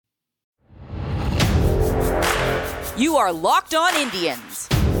You are Locked On Indians,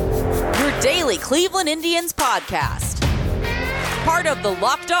 your daily Cleveland Indians podcast. Part of the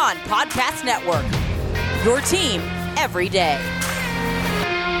Locked On Podcast Network, your team every day.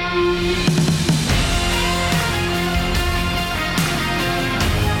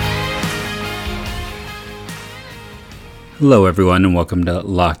 Hello everyone and welcome to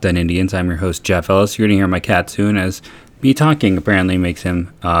Locked On Indians. I'm your host Jeff Ellis. You're going to hear my cat soon as me talking apparently makes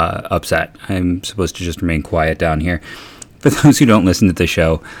him upset. I'm supposed to just remain quiet down here. For those who don't listen to the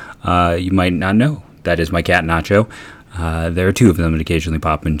show, you might not know that is my cat Nacho. There are two of them that occasionally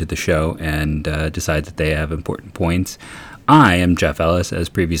pop into the show and decide that they have important points. I am Jeff Ellis, as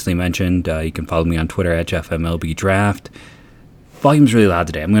previously mentioned. You can follow me on Twitter at JeffMLBDraft. Volume's really loud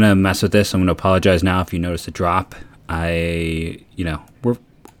today. I'm going to mess with this. I'm going to apologize now if you notice a drop. It's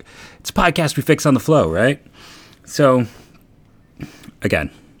a podcast we fix on the flow, right? So, again,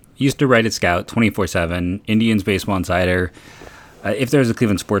 used to write at Scout 24/7, Indians Baseball Insider. If there was a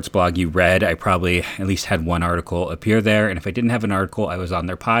Cleveland sports blog you read, I probably at least had one article appear there. And if I didn't have an article, I was on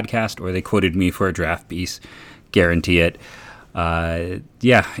their podcast or they quoted me for a draft piece. Guarantee it. And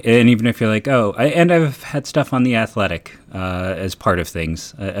even if you're like, I've had stuff on The Athletic as part of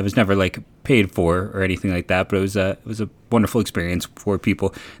things. I was never paid for or anything like that, but it was a wonderful experience for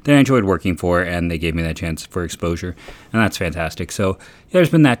people that I enjoyed working for, and they gave me that chance for exposure, and that's fantastic. So there's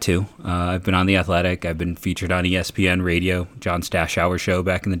been that too. I've been on The Athletic. I've been featured on ESPN Radio, John Stashower show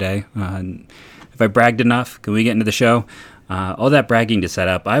back in the day. If I bragged enough, can we get into the show? All that bragging to set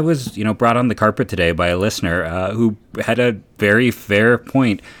up, I was, brought on the carpet today by a listener who had a very fair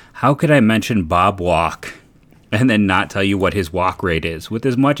point. How could I mention Bob Walk and then not tell you what his walk rate is? With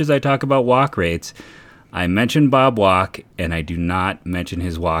as much as I talk about walk rates, I mention Bob Walk and I do not mention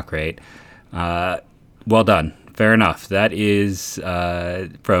his walk rate. Well done. Fair enough. That is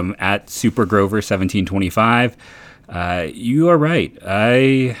from at SuperGrover1725. You are right.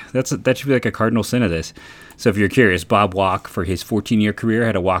 That should be like a cardinal sin of this. So if you're curious, Bob Walk for his 14-year career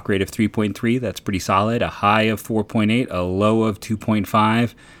had a walk rate of 3.3. That's pretty solid. A high of 4.8, a low of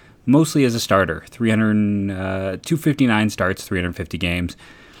 2.5, mostly as a starter. 259 starts, 350 games.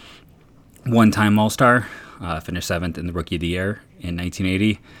 One-time All-Star, finished 7th in the Rookie of the Year in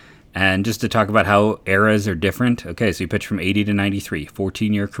 1980. And just to talk about how eras are different, okay, so he pitched from 80 to 93,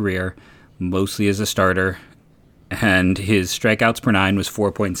 14-year career, mostly as a starter. And his strikeouts per 9 was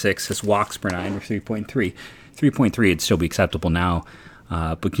 4.6. His walks per 9 were 3.3. 3.3 would still be acceptable now.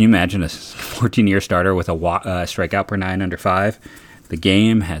 But can you imagine a 14-year starter with a strikeout per 9 under 5? The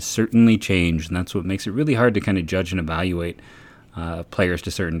game has certainly changed, and that's what makes it really hard to kind of judge and evaluate players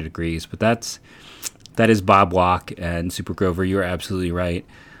to certain degrees. But that is Bob Walk and Super Grover. You're absolutely right.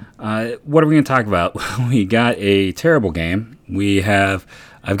 What are we going to talk about? We got a terrible game.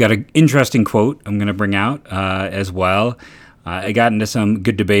 I've got an interesting quote I'm going to bring out as well. I got into some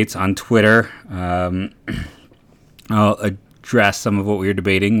good debates on Twitter. I'll address some of what we were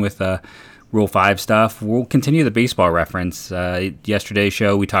debating with Rule 5 stuff. We'll continue the baseball reference. Yesterday's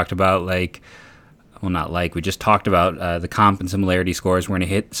show, we talked about we just talked about the comp and similarity scores. We're going to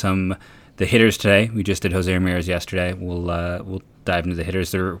hit the hitters today. We just did Jose Ramirez yesterday. We'll dive into the hitters.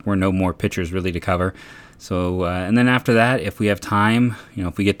 There were no more pitchers really to cover. So, and then after that, if we have time,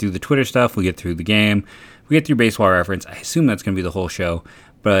 if we get through the Twitter stuff, we get through the game, we get through baseball reference, I assume that's going to be the whole show.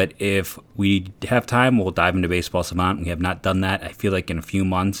 But if we have time, we'll dive into Baseball Savant. We have not done that, I feel like, in a few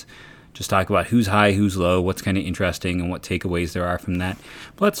months. Just talk about who's high, who's low, what's kind of interesting, and what takeaways there are from that.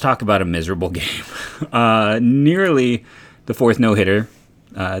 But let's talk about a miserable game. Nearly the fourth no-hitter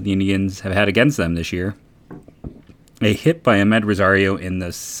the Indians have had against them this year. A hit by Amed Rosario in the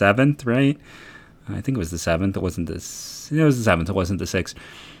 7th, right? I think it was the 7th. It was the 7th. It wasn't the 6th.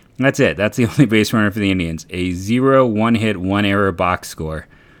 That's it. That's the only base runner for the Indians. A 0, 1-hit, 1-error box score.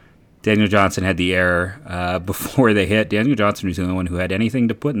 Daniel Johnson had the error before they hit. Daniel Johnson was the only one who had anything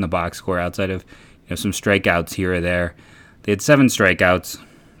to put in the box score outside of some strikeouts here or there. They had 7 strikeouts.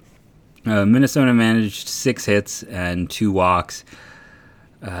 Minnesota managed 6 hits and 2 walks.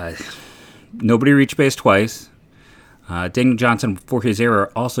 Nobody reached base twice. Daniel Johnson, for his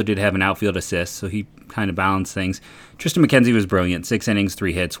error, also did have an outfield assist, so he kind of balanced things. Tristan McKenzie was brilliant. 6 innings,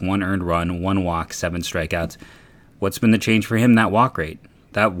 3 hits, 1 earned run, 1 walk, 7 strikeouts. What's been the change for him? That walk rate.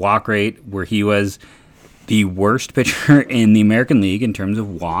 That walk rate where he was the worst pitcher in the American League in terms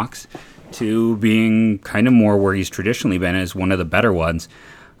of walks to being kind of more where he's traditionally been as one of the better ones.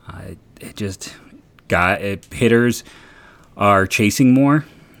 Hitters are chasing more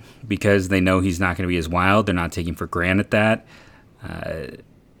because they know he's not going to be as wild. They're not taking for granted that.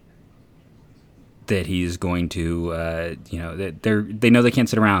 that he's going to, that they know they can't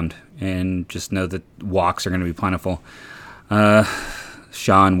sit around and just know that walks are going to be plentiful.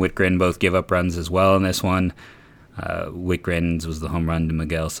 Shaw and Whitgren both give up runs as well in this one. Whitgren's was the home run to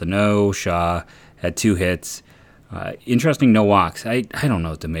Miguel Sano. Shaw had 2 hits. Interesting, no walks. I don't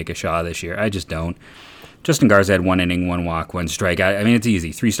know what to make of Shaw this year. I just don't. Justin Garza had 1 inning, 1 walk, 1 strikeout. I mean, it's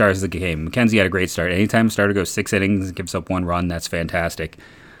easy. 3 stars of the game. McKenzie had a great start. Anytime a starter goes 6 innings and gives up 1 run, that's fantastic.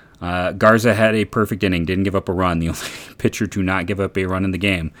 Garza had a perfect inning, didn't give up a run, the only pitcher to not give up a run in the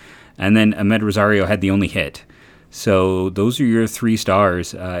game. And then Ahmed Rosario had the only hit. So those are your 3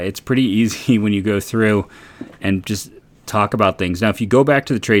 stars. It's pretty easy when you go through and just talk about things. Now, if you go back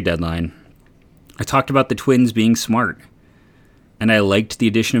to the trade deadline, I talked about the Twins being smart. And I liked the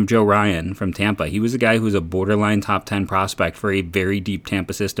addition of Joe Ryan from Tampa. He was a guy who was a borderline top 10 prospect for a very deep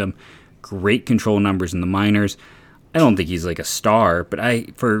Tampa system. Great control numbers in the minors. I don't think he's like a star, but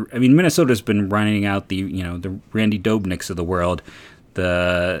Minnesota's been running out the Randy Dobniks of the world,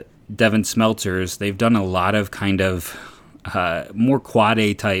 the Devin Smeltzers. They've done a lot of kind of more quad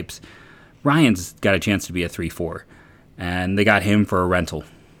A types. Ryan's got a chance to be a 3-4, and they got him for a rental.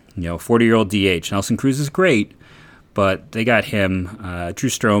 40-year-old DH. Nelson Cruz is great, but they got him. Drew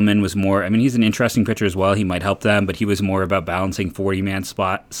Stroman was more, he's an interesting pitcher as well. He might help them, but he was more about balancing 40-man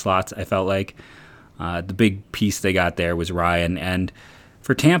slots, I felt like. The big piece they got there was Ryan. And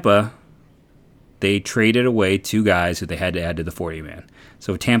for Tampa, they traded away 2 guys who they had to add to the 40-man.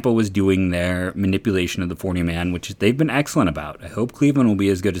 So Tampa was doing their manipulation of the 40-man, which they've been excellent about. I hope Cleveland will be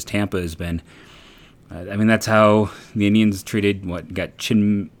as good as Tampa has been. That's how the Indians treated, got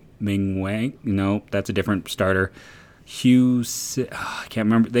Chin Ming Wang? No, that's a different starter. Hughes, I can't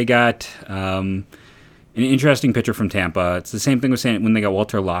remember. They got an interesting pitcher from Tampa. It's the same thing with when they got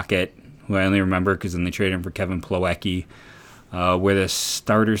Walter Lockett, who I only remember because then they traded him for Kevin Plawecki, where the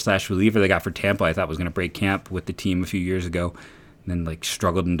starter/reliever they got for Tampa I thought was going to break camp with the team a few years ago, and then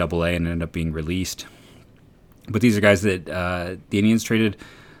struggled in Double A and ended up being released. But these are guys that the Indians traded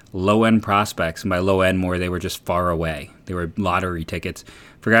low-end prospects, and by low-end more, they were just far away. They were lottery tickets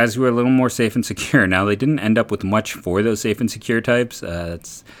for guys who were a little more safe and secure. Now, they didn't end up with much for those safe and secure types.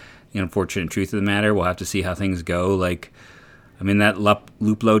 That's the unfortunate truth of the matter. We'll have to see how things go. That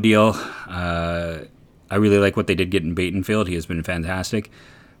Luplow deal, I really like what they did get in Batenfield. He has been fantastic.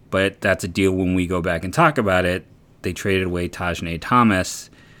 But that's a deal when we go back and talk about it. They traded away Tajane Thomas.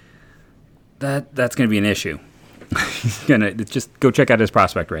 That's going to be an issue. He's going to just go check out his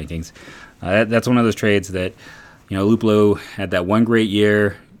prospect rankings. That's one of those trades that, Luplow had that one great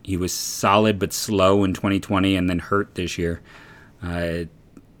year. He was solid but slow in 2020 and then hurt this year. The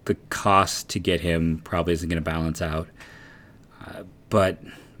cost to get him probably isn't going to balance out. But,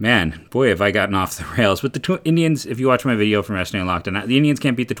 man, boy, have I gotten off the rails. With the Indians, if you watch my video from SNA Locked On, the Indians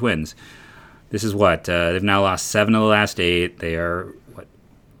can't beat the Twins. This is what? They've now lost 7 of the last 8. They are,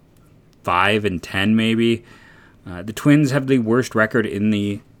 5-10 maybe? The Twins have the worst record in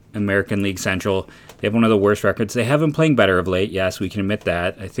the American League Central. They have one of the worst records. They have been playing better of late. Yes, we can admit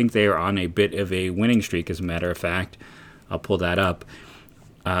that. I think they are on a bit of a winning streak, as a matter of fact. I'll pull that up.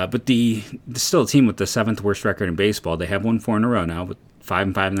 But they're still a team with the 7th worst record in baseball. They have won 4 in a row now, with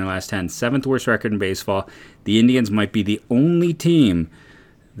 5-5 in their last 10. 7th worst record in baseball. The Indians might be the only team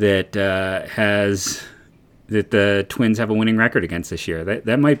that the Twins have a winning record against this year.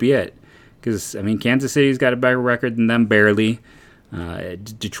 That might be it. Because, Kansas City's got a better record than them, barely.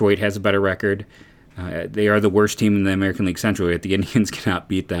 Detroit has a better record. They are the worst team in the American League Central, yet the Indians cannot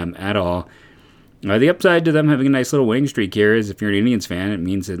beat them at all. The upside to them having a nice little winning streak here is if you're an Indians fan, it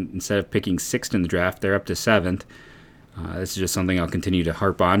means that instead of picking 6th in the draft, they're up to 7th. This is just something I'll continue to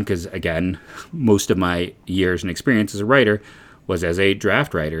harp on because, again, most of my years and experience as a writer was as a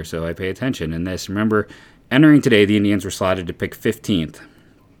draft writer, so I pay attention. And remember, entering today, the Indians were slotted to pick 15th.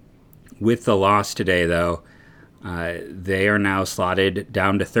 With the loss today, though, they are now slotted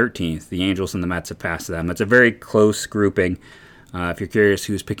down to 13th. The Angels and the Mets have passed them. It's a very close grouping. If you're curious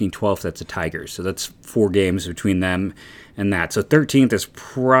who's picking 12th, that's the Tigers. So that's 4 games between them and that. So 13th is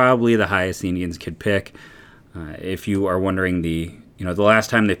probably the highest the Indians could pick. If you are wondering, the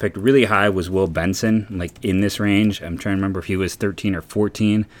last time they picked really high was Will Benson, in this range. I'm trying to remember if he was 13 or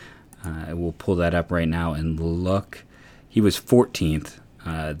 14. I will pull that up right now and look. He was 14th.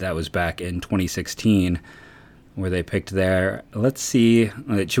 That was back in 2016 where they picked there. Let's see.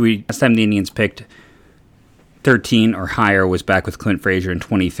 Last time the Indians picked 13 or higher was back with Clint Frazier in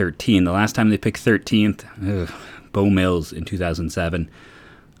 2013. The last time they picked 13th, Bo Mills in 2007.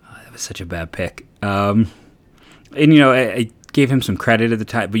 That was such a bad pick. I gave him some credit at the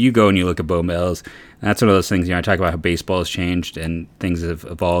time, but you go and you look at Bo Mills, and that's one of those things, I talk about how baseball has changed and things have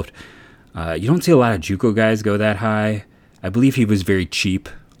evolved. You don't see a lot of JUCO guys go that high. I believe he was very cheap,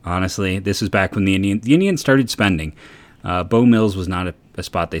 honestly. This was back when the Indians started spending. Bo Mills was not a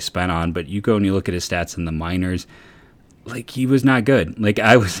spot they spent on, but you go and you look at his stats in the minors, like, he was not good. Like,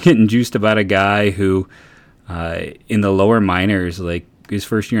 I was getting juiced about a guy who, in the lower minors, like, his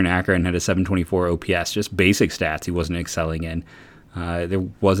first year in Akron had a 724 OPS, just basic stats he wasn't excelling in. There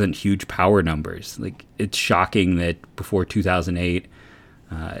wasn't huge power numbers. Like, it's shocking that before 2008,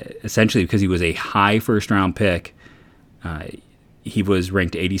 essentially because he was a high first-round pick, he was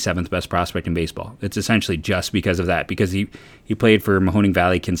ranked 87th best prospect in baseball. It's essentially just because of that, because he played for Mahoning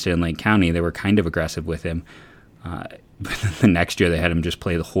Valley, Kinston, and Lake County. They were kind of aggressive with him. But the next year they had him just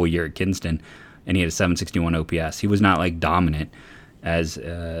play the whole year at Kinston, and he had a 761 OPS. He was not like dominant as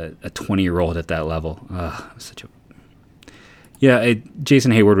a 20-year-old at that level.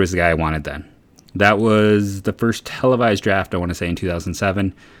 Jason Hayward was the guy I wanted then. That was the first televised draft, I want to say, in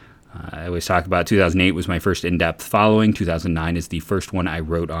 2007. I always talk about 2008 was my first in-depth following. 2009 is the first one I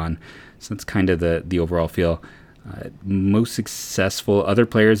wrote on. So that's kind of the overall feel. Most successful other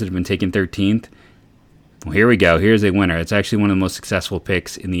players that have been taken 13th. Well, here we go. Here's a winner. It's actually one of the most successful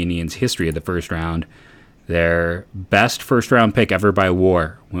picks in the Indians' history of the first round. Their best first-round pick ever by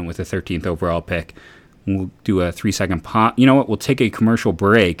WAR went with the 13th overall pick. We'll do a 3-second pause. You know what? We'll take a commercial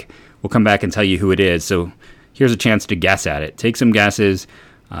break. We'll come back and tell you who it is. So here's a chance to guess at it. Take some guesses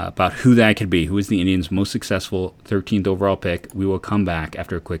about who that could be. Who is the Indians' most successful 13th overall pick? We will come back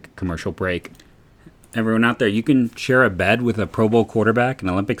after a quick commercial break. Everyone out there, you can share a bed with a Pro Bowl quarterback, an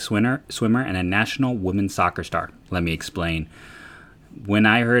Olympic swimmer, and a national women's soccer star. Let me explain. When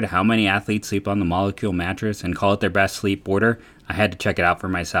I heard how many athletes sleep on the Molecule mattress and call it their best sleep order, I had to check it out for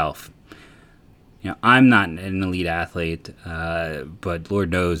myself. I'm not an elite athlete, but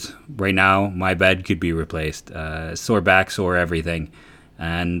Lord knows, right now, my bed could be replaced. Sore back, sore everything.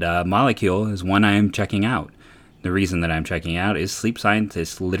 And Molecule is one I am checking out. The reason that I'm checking out is sleep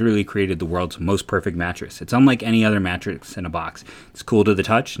scientists literally created the world's most perfect mattress. It's unlike any other mattress in a box. It's cool to the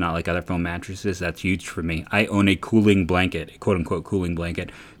touch, not like other foam mattresses. That's huge for me. I own a cooling blanket, a quote-unquote cooling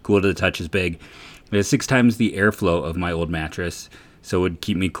blanket. Cool to the touch is big. It has 6 times the airflow of my old mattress, so it would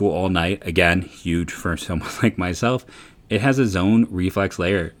keep me cool all night. Again, huge for someone like myself. It has a zone reflex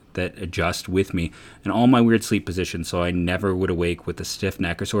layer that adjusts with me in all my weird sleep positions, so I never would awake with a stiff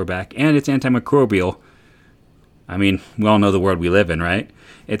neck or sore back, and it's antimicrobial. I mean, we all know the world we live in, right?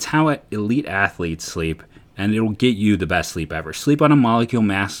 It's how elite athletes sleep, and it'll get you the best sleep ever. Sleep on a Molecule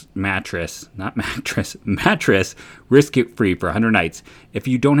mattress, risk-free for 100 nights. If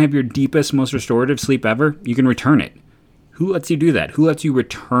you don't have your deepest, most restorative sleep ever, you can return it. Who lets you do that? Who lets you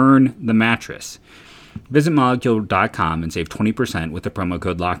return the mattress? Visit Molecule.com and save 20% with the promo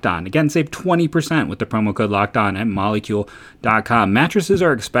code LOCKEDON. Again, save 20% with the promo code LOCKEDON at Molecule.com. Mattresses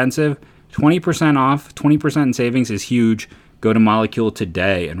are expensive. 20% off, 20% in savings is huge. Go to Molecule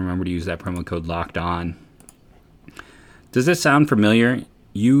today and remember to use that promo code LOCKEDON. Does this sound familiar?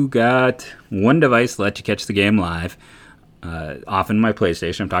 You got one device that lets you catch the game live. Often my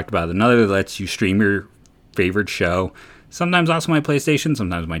PlayStation, I've talked about it. Another that lets you stream your favorite show. Sometimes also my PlayStation,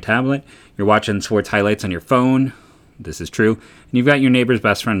 sometimes my tablet. You're watching sports highlights on your phone. This is true. And you've got your neighbor's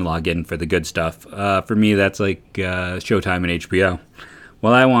best friend to log in for the good stuff. For me, that's like Showtime and HBO.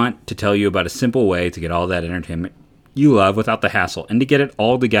 Well, I want to tell you about a simple way to get all that entertainment you love without the hassle and to get it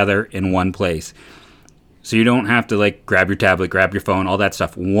all together in one place. So you don't have to grab your tablet, grab your phone, all that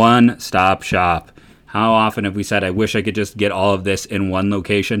stuff. One-stop shop. How often have we said, I wish I could just get all of this in one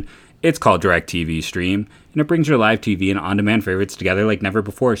location? It's called DirecTV Stream, and it brings your live TV and on-demand favorites together like never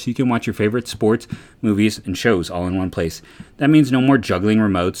before, so you can watch your favorite sports, movies, and shows all in one place. That means no more juggling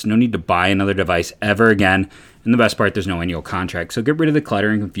remotes, no need to buy another device ever again, and the best part, there's no annual contract, so get rid of the clutter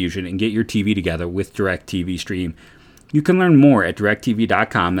and confusion and get your TV together with DirecTV Stream. You can learn more at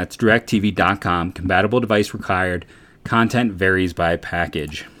DirecTV.com, that's DirecTV.com, compatible device required, content varies by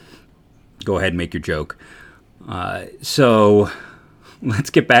package. Go ahead and make your joke. So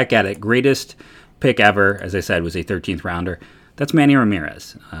let's get back at it. Greatest pick ever, as I said, was a 13th rounder. That's Manny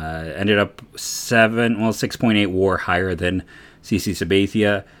Ramirez. Ended up 6.8 WAR higher than CC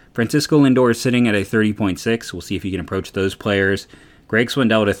Sabathia. Francisco Lindor is sitting at a 30.6. We'll see if he can approach those players. Greg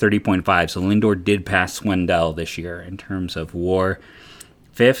Swindell at a 30.5. So Lindor did pass Swindell this year in terms of WAR.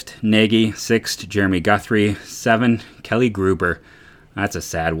 5th, Nagy. 6th, Jeremy Guthrie. 7, Kelly Gruber. That's a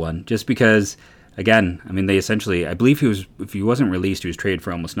sad one. Just because, again, I mean, they essentially, I believe if he wasn't released, he was traded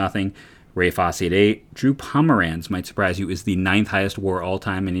for almost nothing. Ray Fosse at 8. Drew Pomeranz, might surprise you, is the 9th highest WAR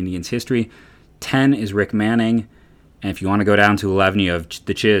all-time in Indians history. 10 is Rick Manning. And if you want to go down to 11, you have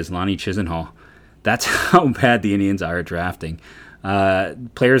the Chiz, Lonnie Chisenhall. That's how bad the Indians are at drafting.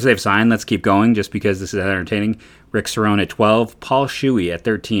 Players they've signed, let's keep going just because this is entertaining. Rick Cerrone at 12, Paul Shuey at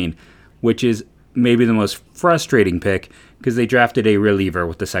 13, which is maybe the most frustrating pick because they drafted a reliever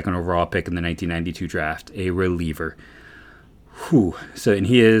with the second overall pick in the 1992 draft. A reliever. Whew. So, and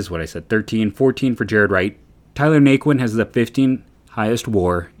he is, what I said, 13, 14 for Jared Wright. Tyler Naquin has the 15th highest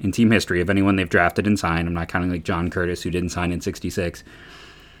WAR in team history of anyone they've drafted and signed. I'm not counting like John Curtis, who didn't sign in 66.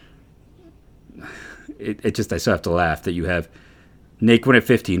 I still have to laugh that you have Naquin at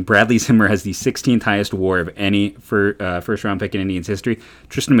 15. Bradley Zimmer has the 16th highest WAR of any first-round pick in Indians history.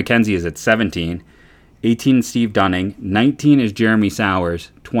 Tristan McKenzie is at 17. 18, Steve Dunning. 19 is Jeremy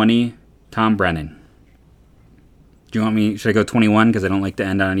Sowers. 20, Tom Brennan. Do you want me? Should I go 21 because I don't like to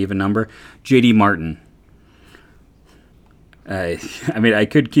end on an even number? J.D. Martin. I mean, I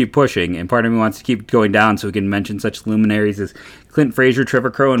could keep pushing, and part of me wants to keep going down so we can mention such luminaries as Clint Frazier,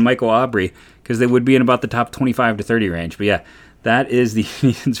 Trevor Crowe, and Michael Aubrey because they would be in about the top 25 to 30 range. But yeah, that is the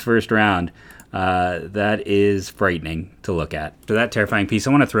Indians' first round. That is frightening to look at. So that terrifying piece,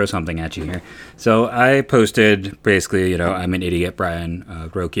 I want to throw something at you here. So I posted basically, I'm an idiot. Brian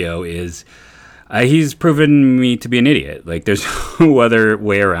Rocchio is... he's proven me to be an idiot. Like, there's no other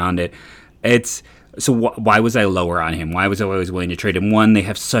way around it. So why was I lower on him? Why was I always willing to trade him? One, they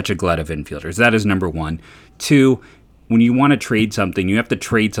have such a glut of infielders. That is number one. Two, when you want to trade something, you have to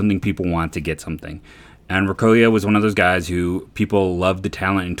trade something people want to get something. And Rocchio was one of those guys who people love the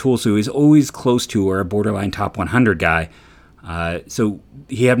talent and tools, so he's always close to or a borderline top 100 guy. So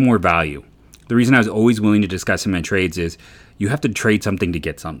he had more value. The reason I was always willing to discuss him in trades is you have to trade something to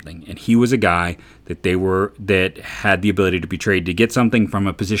get something. And he was a guy that had the ability to be traded to get something from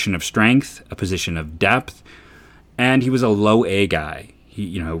a position of strength, a position of depth, and he was a low A guy.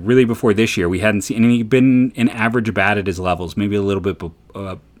 He, really before this year, we hadn't seen, and he'd been an average bat at his levels, maybe a little bit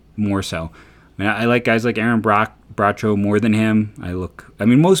more so. I mean, I like guys like Aaron Bracho more than him.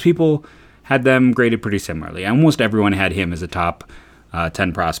 Most people had them graded pretty similarly. Almost everyone had him as a top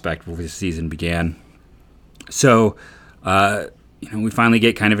 10 prospect before the season began. So, we finally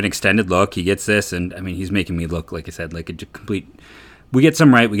get kind of an extended look. He gets this, and he's making me look, like I said, like a complete. We get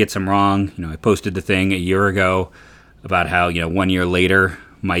some right, we get some wrong. I posted the thing a year ago about how 1 year later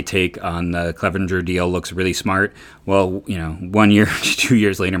my take on the Clevenger deal looks really smart. Well, 1 year to 2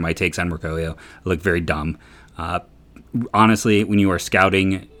 years later, my takes on Rocchio look very dumb. Honestly, when you are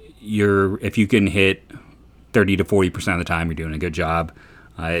scouting, if you can hit 30 to 40% of the time, you're doing a good job.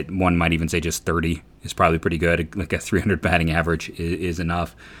 One might even say just 30 is probably pretty good. Like a 300 batting average is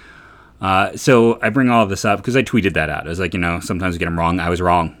enough. So I bring all of this up because I tweeted that out. I was like, sometimes we get them wrong. I was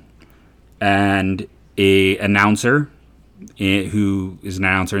wrong. And a announcer who is an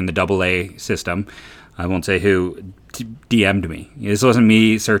announcer in the AA system, I won't say who, DM'd me. This wasn't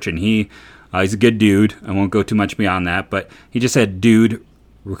me searching. He's a good dude. I won't go too much beyond that. But he just said, dude,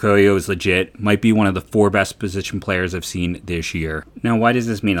 Rocchio is legit. Might be one of the 4 best position players I've seen this year. Now, why does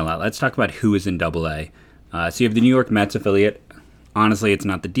this mean a lot? Let's talk about who is in AA. So you have the New York Mets affiliate. Honestly, it's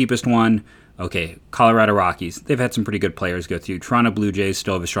not the deepest one. Okay, Colorado Rockies. They've had some pretty good players go through. Toronto Blue Jays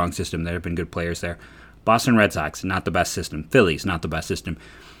still have a strong system. There have been good players there. Boston Red Sox, not the best system. Phillies, not the best system.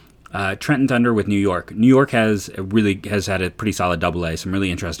 Trenton Thunder with New York. New York has had a pretty solid AA. Some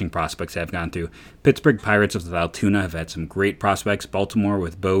really interesting prospects have gone through. Pittsburgh Pirates with Altoona have had some great prospects. Baltimore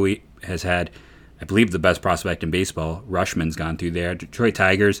with Bowie has had, I believe, the best prospect in baseball. Rushman's gone through there. Detroit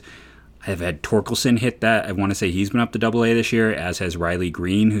Tigers have had Torkelson hit that. I want to say he's been up to AA this year, as has Riley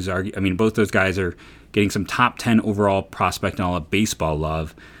Green, who's both those guys are getting some top 10 overall prospect in all of baseball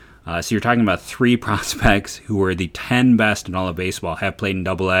love. So you're talking about 3 prospects who were the 10 best in all of baseball have played in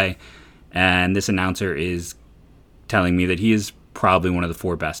AA, and this announcer is telling me that he is probably one of the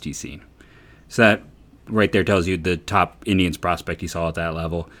 4 best he's seen. So that right there tells you the top Indians prospect he saw at that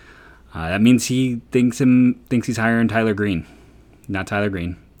level. That means he thinks he's higher than Tyler Green. Not Tyler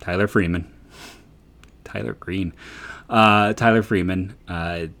Green. Tyler Freeman. Tyler Green. Tyler Freeman,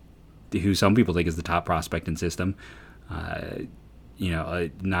 who some people think is the top prospect in system.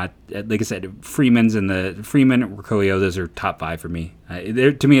 Not like I said, Freeman, Rocchio, those are top 5 for me.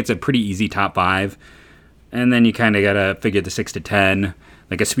 To me, it's a pretty easy top 5, and then you kind of gotta figure the 6 to 10.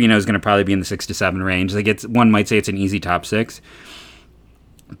 Like Espino is gonna probably be in the 6 to 7 range. Like one might say it's an easy top 6,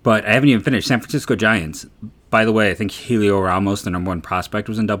 but I haven't even finished. San Francisco Giants. By the way, I think Helio Ramos, the number 1 prospect,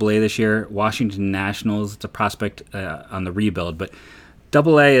 was in AA this year. Washington Nationals, it's a prospect on the rebuild, but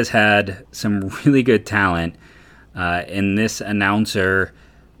AA has had some really good talent. And this announcer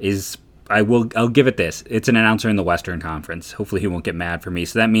is, I'll give it this. It's an announcer in the Western Conference. Hopefully he won't get mad for me.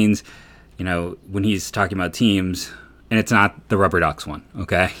 So that means, when he's talking about teams, And it's not the Rubber Ducks one,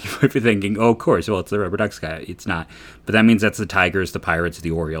 okay? You might be thinking, oh, of course, well, it's the Rubber Ducks guy. It's not. But that means that's the Tigers, the Pirates,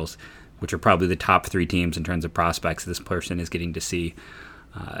 the Orioles, which are probably the top 3 teams in terms of prospects this person is getting to see.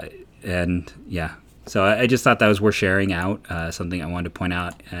 And yeah, so I just thought that was worth sharing out, something I wanted to point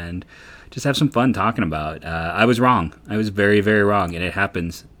out and just have some fun talking about. I was wrong. I was very, very wrong, and it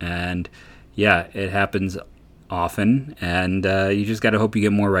happens. And yeah, it happens often, and you just got to hope you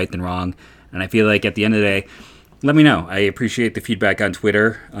get more right than wrong. And I feel like at the end of the day, let me know. I appreciate the feedback on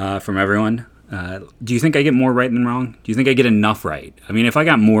Twitter from everyone. Do you think I get more right than wrong? Do you think I get enough right? I mean, if I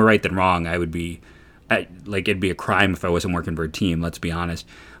got more right than wrong, I would be, it'd be a crime if I wasn't working for a team, let's be honest.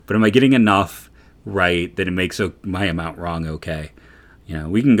 But am I getting enough right that it makes my amount wrong okay? You know,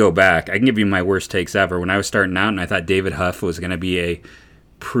 we can go back. I can give you my worst takes ever. When I was starting out and I thought David Huff was going to be a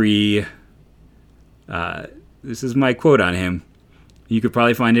this is my quote on him. You could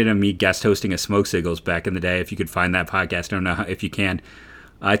probably find it on me guest hosting a Smoke Signals back in the day if you could find that podcast. I don't know if you can.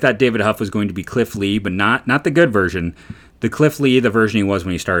 I thought David Huff was going to be Cliff Lee, but not the good version. The Cliff Lee, the version he was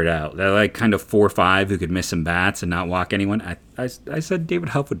when he started out. That like kind of 4-5 who could miss some bats and not walk anyone. I said David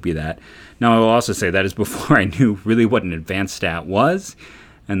Huff would be that. Now I will also say that is before I knew really what an advanced stat was.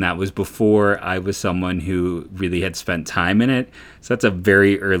 And that was before I was someone who really had spent time in it. So that's a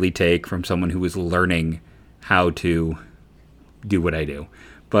very early take from someone who was learning how to do what I do.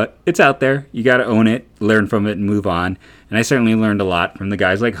 But it's out there. You got to own it, learn from it, and move on. And I certainly learned a lot from the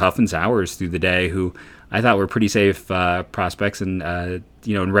guys like Huff and Sowers through the day, who I thought were pretty safe prospects. And,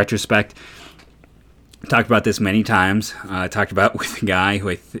 in retrospect, talked about this many times. Talked about with a guy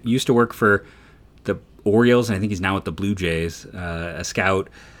who used to work for the Orioles, and I think he's now with the Blue Jays, a scout.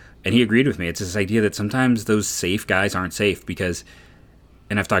 And he agreed with me. It's this idea that sometimes those safe guys aren't safe because,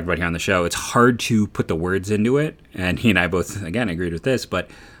 and I've talked about here on the show, it's hard to put the words into it. And he and I both, again, agreed with this, but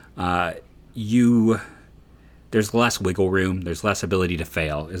there's less wiggle room, there's less ability to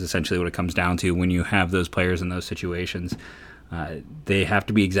fail, is essentially what it comes down to when you have those players in those situations. They have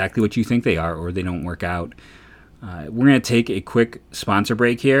to be exactly what you think they are, or they don't work out. We're going to take a quick sponsor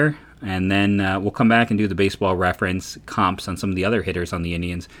break here, and then we'll come back and do the baseball reference comps on some of the other hitters on the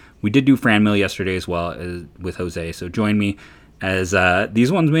Indians. We did do Franmil yesterday as well with Jose, so join me, as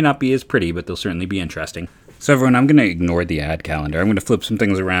these ones may not be as pretty, but they'll certainly be interesting. So everyone, I'm going to ignore the ad calendar. I'm going to flip some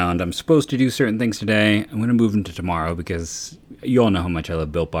things around. I'm supposed to do certain things today. I'm going to move them to tomorrow because you all know how much I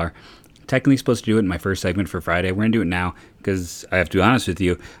love Built Bar. Technically supposed to do it in my first segment for Friday. We're going to do it now because I have to be honest with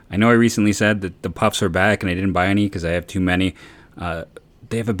you. I know I recently said that the puffs are back and I didn't buy any because I have too many.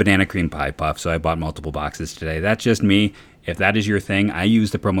 They have a banana cream pie puff, so I bought multiple boxes today. That's just me. If that is your thing, I use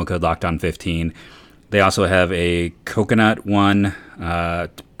the promo code LOCKEDON15. They also have a coconut one.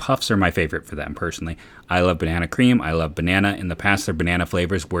 Puffs are my favorite for them, personally. I love banana cream. I love banana. In the past, their banana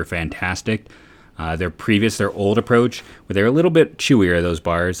flavors were fantastic. Their old approach, where they're a little bit chewier, those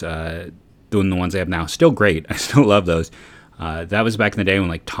bars, than the ones they have now. Still great. I still love those. That was back in the day when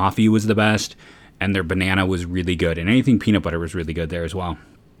like toffee was the best, and their banana was really good. And anything peanut butter was really good there as well.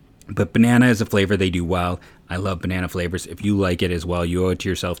 But banana is a flavor they do well. I love banana flavors. If you like it as well, you owe it to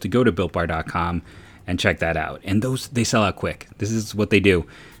yourself to go to BuiltBar.com and check that out. And those, they sell out quick. This is what they do.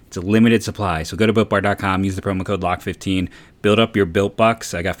 It's a limited supply. So go to BuiltBar.com, use the promo code LOCK15, build up your Built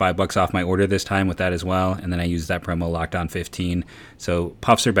Bucks. I got $5 off my order this time with that as well. And then I use that promo LOCKEDON15. So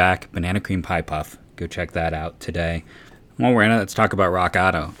puffs are back. Banana cream pie puff. Go check that out today. While we're in it, let's talk about Rock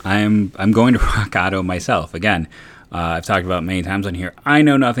Auto. I'm going to Rock Auto myself. Again, I've talked about it many times on here. I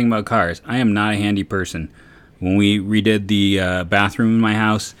know nothing about cars. I am not a handy person. When we redid the bathroom in my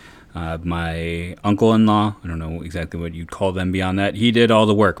house, my uncle-in-law, I don't know exactly what you'd call them beyond that, he did all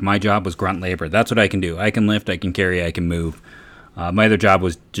the work. My job was grunt labor. That's what I can do. I can lift, I can carry, I can move. My other job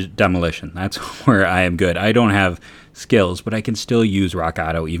was demolition. That's where I am good. I don't have skills, but I can still use Rock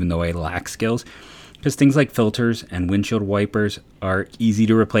Auto even though I lack skills. Because things like filters and windshield wipers are easy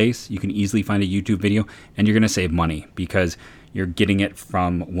to replace. You can easily find a YouTube video, and you're going to save money because you're getting it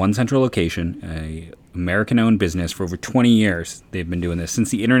from one central location, a American-owned business for over 20 years. They've been doing this.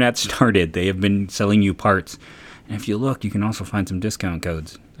 Since the internet started, they have been selling you parts. And if you look, you can also find some discount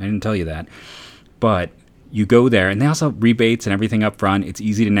codes. I didn't tell you that. But you go there, and they also have rebates and everything up front. It's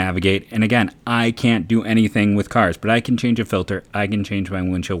easy to navigate. And again, I can't do anything with cars, but I can change a filter. I can change my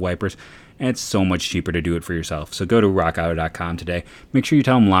windshield wipers. And it's so much cheaper to do it for yourself. So go to rockauto.com today. Make sure you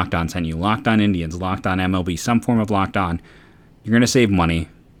tell them Locked On sent you. Locked On Indians, Locked On MLB, some form of Locked On. You're going to save money.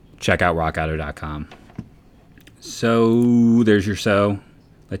 Check out rockauto.com. So there's your show.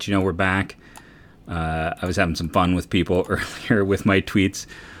 Let you know we're back. I was having some fun with people earlier with my tweets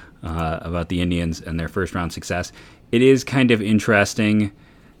about the Indians and their first round success. It is kind of interesting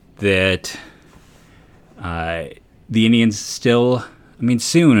that the Indians still, I mean,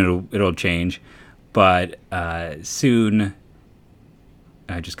 soon it'll change, but soon,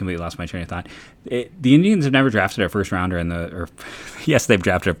 I just completely lost my train of thought. The Indians have never drafted a first rounder yes, they've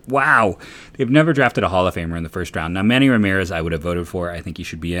drafted. Wow, they've never drafted a Hall of Famer in the first round. Now, Manny Ramirez, I would have voted for. I think he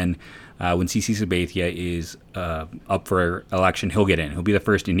should be in. When CC Sabathia is up for election, he'll get in. He'll be the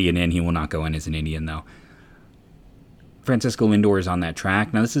first Indian in. He will not go in as an Indian, though. Francisco Lindor is on that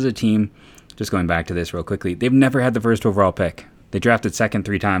track. Now, this is a team, just going back to this real quickly, they've never had the first overall pick. They drafted second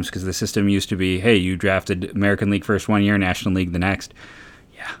 3 times because the system used to be, hey, you drafted American League first 1 year, National League the next.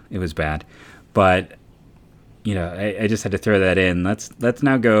 Yeah, it was bad. But, I just had to throw that in. Let's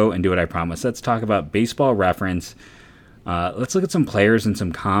now go and do what I promised. Let's talk about Baseball Reference. Let's look at some players and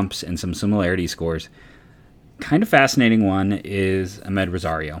some comps and some similarity scores. Kind of fascinating one is Ahmed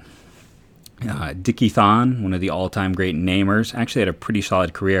Rosario. Dickie Thon, one of the all-time great namers, actually had a pretty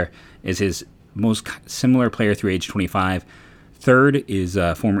solid career, is his most similar player through age 25. Third is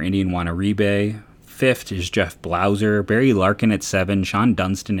former Indian Juan Uribe. Fifth is Jeff Blauser. Barry Larkin at 7. Sean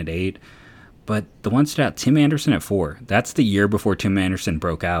Dunston at 8. But the one stood out, Tim Anderson at 4. That's the year before Tim Anderson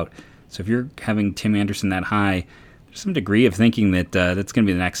broke out. So if you're having Tim Anderson that high, there's some degree of thinking that that's going to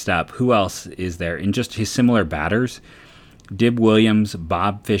be the next step. Who else is there? In just his similar batters, Dib Williams,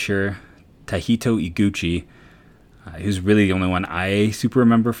 Bob Fisher, Tahito Iguchi, who's really the only one I super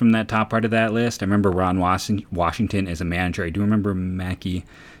remember from that top part of that list. I remember Ron Washington as a manager. I do remember Mackie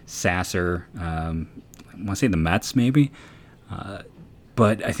Sasser. I want to say the Mets, maybe.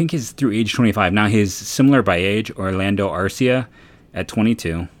 But I think he's through age 25. Now his similar by age, Orlando Arcia at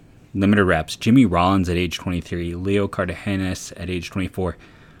 22. Limited reps. Jimmy Rollins at age 23. Leo Cardenas at age 24.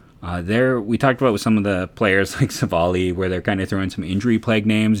 There, we talked about with some of the players like Savali, where they're kind of throwing some injury plague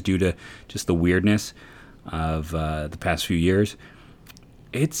names due to just the weirdness of the past few years.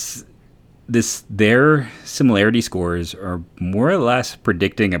 Their similarity scores are more or less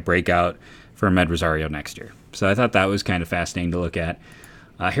predicting a breakout for Ahmed Rosario next year. So I thought that was kind of fascinating to look at.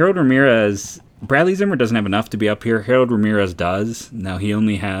 Harold Ramirez, Bradley Zimmer doesn't have enough to be up here. Harold Ramirez does. Now he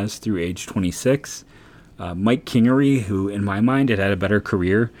only has through age 26. Mike Kingery, who in my mind had a better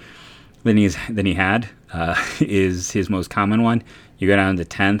career than he had, is his most common one. You go down to the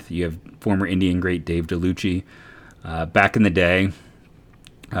 10th, you have former Indian great Dave DeLucci. Back in the day,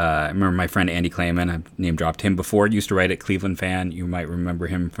 I remember my friend Andy Clayman, I've name dropped him before, used to write at Cleveland Fan. You might remember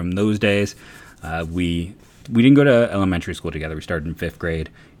him from those days. We didn't go to elementary school together. We started in 5th grade,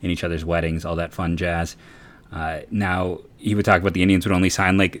 in each other's weddings, all that fun jazz. Now, he would talk about the Indians would only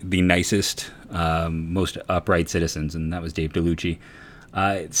sign like the nicest, most upright citizens, and that was Dave DeLucci.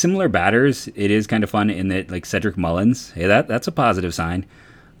 Similar batters, it is kind of fun in that, like Cedric Mullins, hey, that's a positive sign.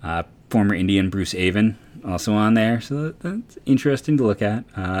 Former Indian Bruce Avon also on there, so that's interesting to look at.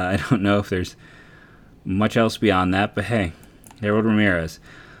 I don't know if there's much else beyond that, but hey, Harold Ramirez.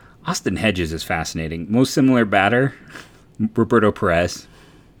 Austin Hedges is fascinating. Most similar batter, Roberto Perez.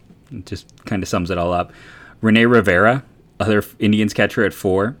 It just kind of sums it all up. Rene Rivera, other Indians catcher at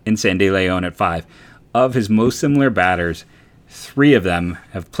 4, and Sandy Leon at 5. Of his most similar batters, 3 of them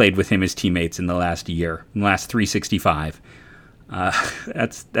have played with him as teammates in the last year, in the last 365.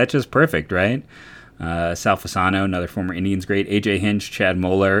 That's just perfect, right? Sal Fasano, another former Indians great. AJ Hinch, Chad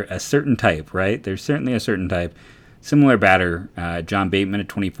Moeller, a certain type, right? There's certainly a certain type. Similar batter, John Bateman at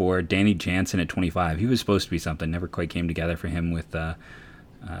 24, Danny Jansen at 25. He was supposed to be something, never quite came together for him with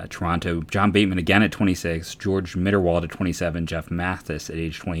Toronto. John Bateman again at 26, George Mitterwald at 27, Jeff Mathis at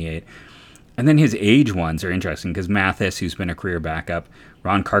age 28. And then his age ones are interesting because Mathis, who's been a career backup,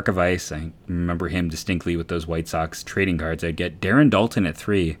 Ron Karkovice, I remember him distinctly with those White Sox trading cards I'd get. Darren Dalton at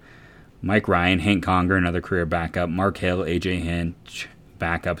 3, Mike Ryan, Hank Conger, another career backup, Mark Hill, AJ Hinch,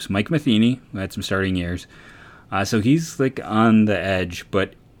 backups, Mike Matheny, who had some starting years. So he's like on the edge,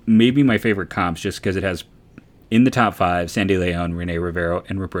 but maybe my favorite comps just because it has in the top 5, Sandy Leon, Rene Rivera,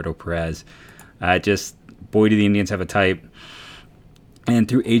 and Roberto Perez. Just, boy, do the Indians have a type. And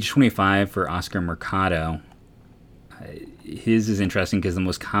through age 25 for Oscar Mercado, his is interesting because the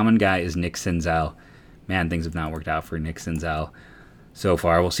most common guy is Nick Senzel. Man, things have not worked out for Nick Senzel so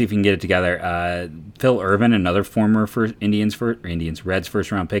far. We'll see if we can get it together. Phil Irvin, another former Reds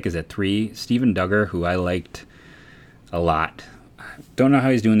first round pick, is at 3. Steven Duggar, who I liked a lot. Don't know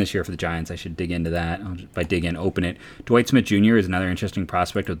how he's doing this year for the Giants. I should dig into that. If I dig in, open it. Dwight Smith Jr. is another interesting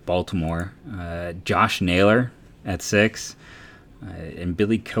prospect with Baltimore. Josh Naylor at 6. And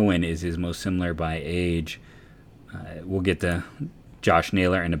Billy Cohen is his most similar by age. We'll get to Josh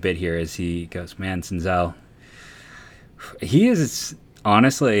Naylor in a bit here as he goes, man, Senzel. He is,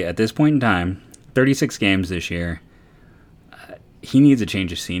 honestly, at this point in time, 36 games this year. He needs a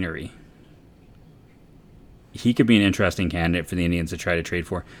change of scenery. he could be an interesting candidate for the Indians to try to trade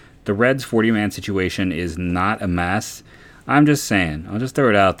for. The Reds' 40-man situation is not a mess. I'm just saying. I'll just throw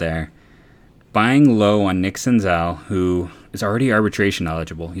it out there. Buying low on Nick Senzel, who is already arbitration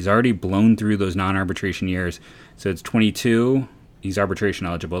eligible. He's already blown through those non-arbitration years. So it's 22. He's arbitration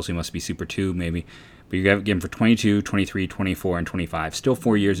eligible, so he must be Super 2 maybe. But you get him for 22, 23, 24, and 25. Still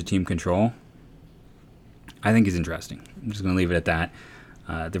 4 years of team control. I think he's interesting. I'm just going to leave it at that.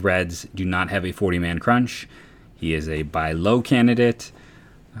 The Reds do not have a 40-man crunch. He is a buy low candidate.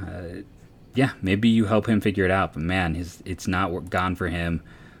 Yeah, maybe you help him figure it out. But man, it's not gone for him.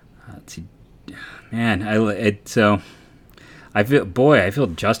 I feel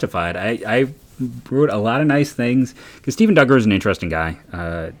justified. I wrote a lot of nice things because Steven Duggar is an interesting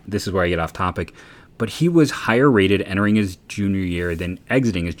guy. This is where I get off topic, but he was higher rated entering his junior year than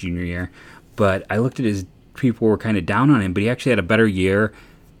exiting his junior year. But I looked at his people were kind of down on him, but he actually had a better year,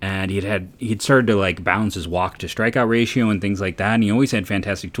 and he'd started to like balance his walk to strikeout ratio and things like that. And he always had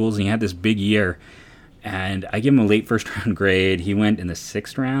fantastic tools, and he had this big year. And I give him a late first round grade. He went in the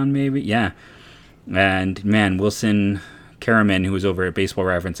 6th round, maybe, yeah. And man, Wilson Karaman, who was over at Baseball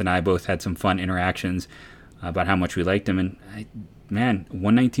Reference, and I both had some fun interactions about how much we liked him. And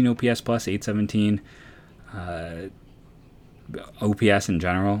 119 OPS plus, 817 OPS in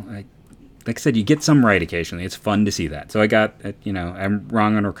general. Like I said, you get some right occasionally. It's fun to see that. So I got, I'm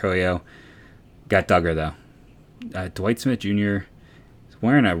wrong on Rocoyo. Got Duggar, though. Dwight Smith Jr. is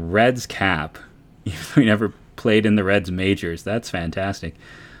wearing a Reds cap, even though he never played in the Reds majors. That's fantastic.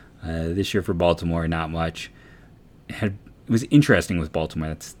 This year for Baltimore, not much. It was interesting with Baltimore.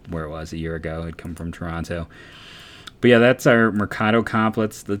 That's where it was a year ago. It'd come from Toronto. But yeah, that's our Mercado comp.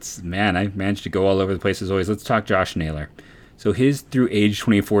 I managed to go all over the place as always. Let's talk Josh Naylor. So his through age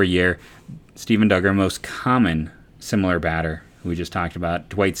 24 year, Steven Duggar, most common similar batter who we just talked about.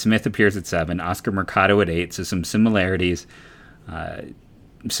 Dwight Smith appears at 7, Oscar Mercado at 8, so some similarities.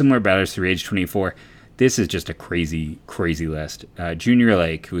 Similar batters through age 24. This is just a crazy, crazy list. Junior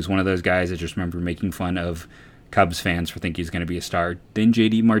Lake, who was one of those guys I just remember making fun of Cubs fans for thinking he's going to be a star. Then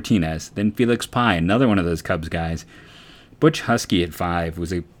J.D. Martinez. Then Felix Pye, another one of those Cubs guys. Butch Husky at 5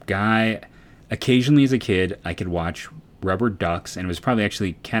 was a guy, occasionally as a kid, I could watch Rubber Ducks, and it was probably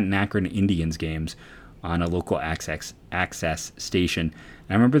actually Canton Akron Indians games on a local access station. And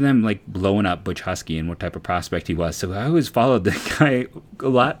I remember them like blowing up Butch Husky and what type of prospect he was. So I always followed the guy a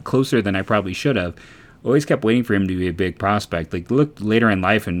lot closer than I probably should have. Always kept waiting for him to be a big prospect. Like looked later in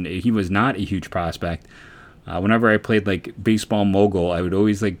life, and he was not a huge prospect. Whenever I played like Baseball Mogul, I would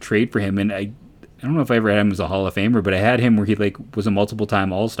always like trade for him, and I don't know if I ever had him as a Hall of Famer, but I had him where he like was a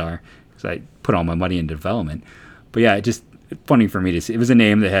multiple-time All-Star because I put all my money into development. But yeah, just funny for me to see. It was a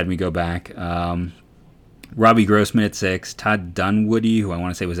name that had me go back. Robbie Grossman at 6, Todd Dunwoody, who I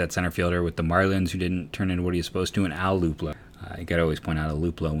want to say was that center fielder with the Marlins, who didn't turn into what he was supposed to, and Al Luplo. You got to always point out a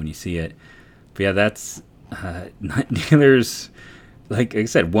Luplo when you see it. But yeah, that's Naylor's. Like I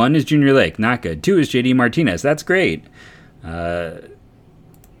said, 1 is Junior Lake, not good. 2 is J.D. Martinez, that's great. 3,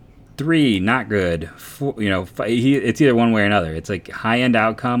 not good. 4, it's either one way or another. It's like high-end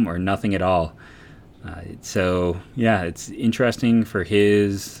outcome or nothing at all. So, yeah, it's interesting for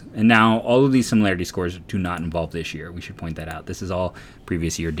his... And now, all of these similarity scores do not involve this year. We should point that out. This is all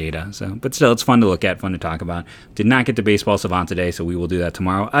previous year data. But still, it's fun to look at, fun to talk about. Did not get to Baseball Savant today, so we will do that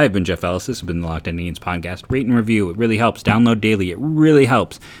tomorrow. I've been Jeff Ellis. This has been the Locked On Indians podcast. Rate and review. It really helps. Download daily. It really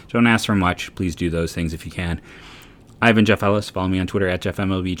helps. Don't ask for much. Please do those things if you can. I've been Jeff Ellis. Follow me on Twitter at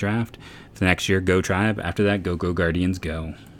JeffMLBDraft. For the next year, go Tribe. After that, go Guardians, go.